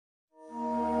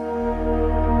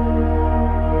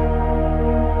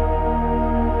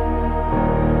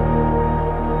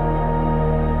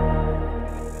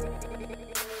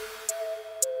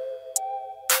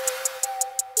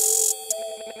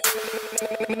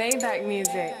Maybach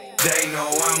music. They know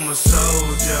I'm a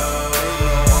soldier. They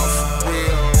know I'm for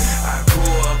real. I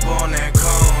grew up on that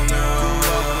corner.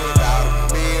 Without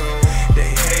a meal. They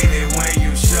hate it when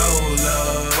you show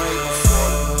love. Waiting for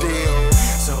the deal.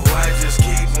 So I just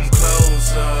keep them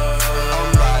closer.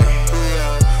 I'm right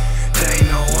here. They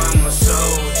know I'm a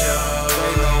soldier.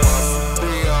 They know I'm for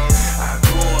real. I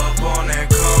grew up on that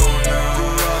corner.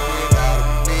 Without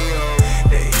a meal.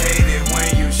 They hate it when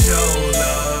you show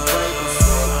love.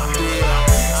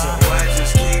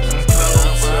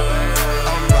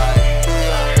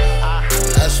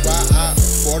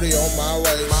 On my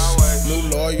waist, new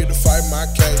lawyer to fight my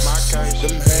case.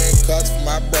 Them handcuffs for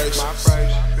my brace.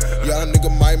 Young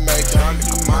nigga might make it.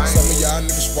 Some of y'all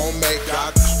niggas won't make it.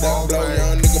 That blow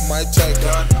young nigga might take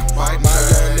it. My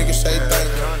young niggas say thank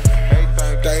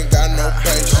you. They ain't got no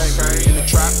patience. In the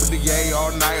trap with the yay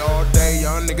all night, all day.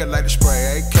 Young nigga like to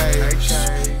spray AKs.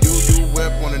 You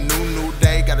whip on a new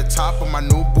day. Got a top on my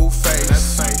new boo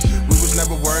face. We was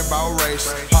never worried about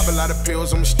race. Pop a lot of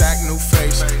pills, I'ma stack new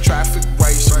face. Traffic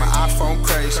race, my iPhone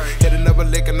craze. Hit another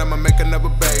lick and I'ma make another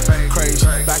babe. Crazy.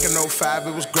 Back in 05,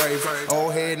 it was grave.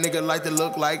 Old head nigga like to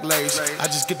look like lace. I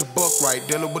just get the book right,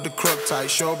 dealing with the crook type.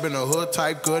 Sure been a hood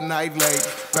type, good night late.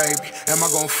 Baby, am I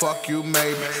gon' fuck you?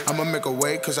 Maybe. I'ma make her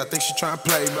wait, cause I think she tryna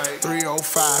play me.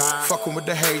 305, fucking with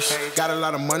the H. Got a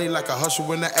lot of money like a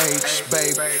hustle in the H.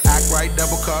 Babe, act right,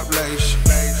 double cup lace.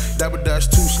 Double dutch,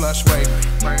 2 slush rape.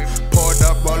 Pour it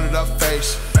up, roll it up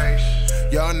face.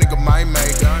 Young nigga might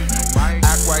make it.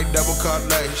 Act right, double cup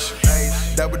lace.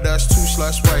 Double dutch, 2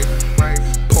 slush rape.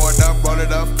 Pour it up, roll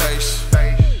it up face.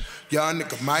 Young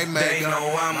nigga might make it. They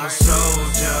know I'm a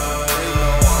soldier. They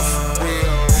know I'm for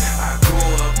real. I grew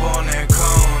up on that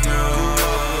corner.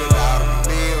 Without a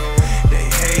meal. They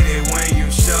hate it when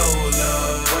you show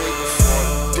love. Waiting for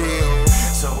the deal.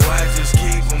 So I just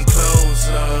keep them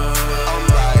closer. I'm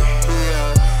right here.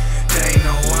 They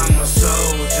know I'm a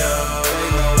soldier. They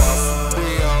know I'm for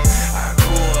real. I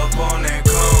grew up on that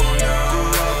corner.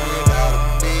 Without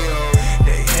a meal.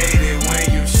 They hate it when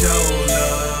you show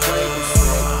love. Waiting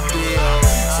for the deal.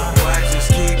 So I just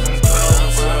keep them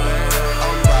closer.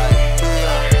 I'm right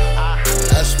here.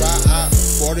 That's why I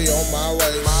 40 on my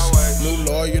waist. New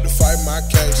lawyer to fight my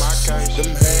case.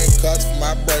 Them handcuffs for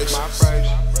my brace.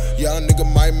 Young nigga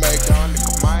might make it.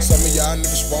 Some of y'all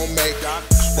niggas won't make it.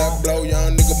 That blow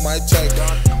young nigga might take it.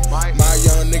 My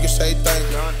young niggas say thank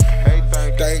you.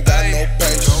 They ain't got no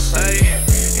patience.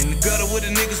 In the gutter where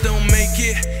the niggas don't make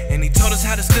it. And he taught us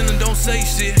how to steal and don't say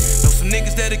shit. Know some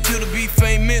niggas that'll kill to be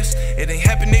famous. It ain't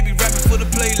happen, they be rapping for the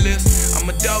playlist. I'm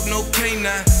a dog, no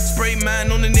canine. Spray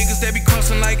mine on the niggas that be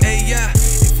crossing like AI.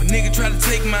 If a nigga try to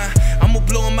take mine, I'ma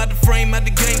blow him out the frame, out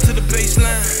the game to the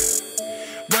baseline.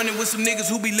 Running with some niggas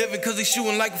who be living cause they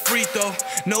shooting like a free throw.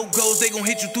 No goals, they gon'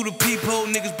 hit you through the peephole.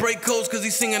 Niggas break codes cause he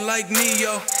singing like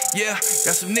Neo. Yeah,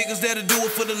 got some niggas that'll do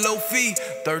it for the low fee.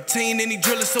 13 and he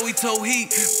drillin' so he told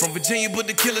heat. From Virginia but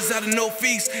the killers out of no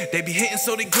feast. They be hitting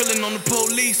so they grillin' on the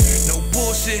police. No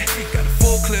bullshit, got a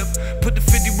full clip. Put the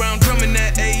 50 round drum in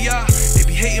that AR. They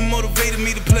be hating, motivated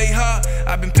me to play hard.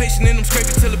 I've been patient in them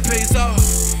scraping till it pays off.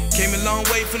 Came a long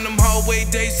way from them hallway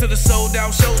days to the sold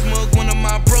out shows. Mug one of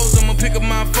my bros, I'ma pick up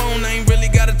my phone. I ain't really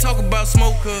gotta talk about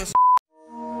smokers.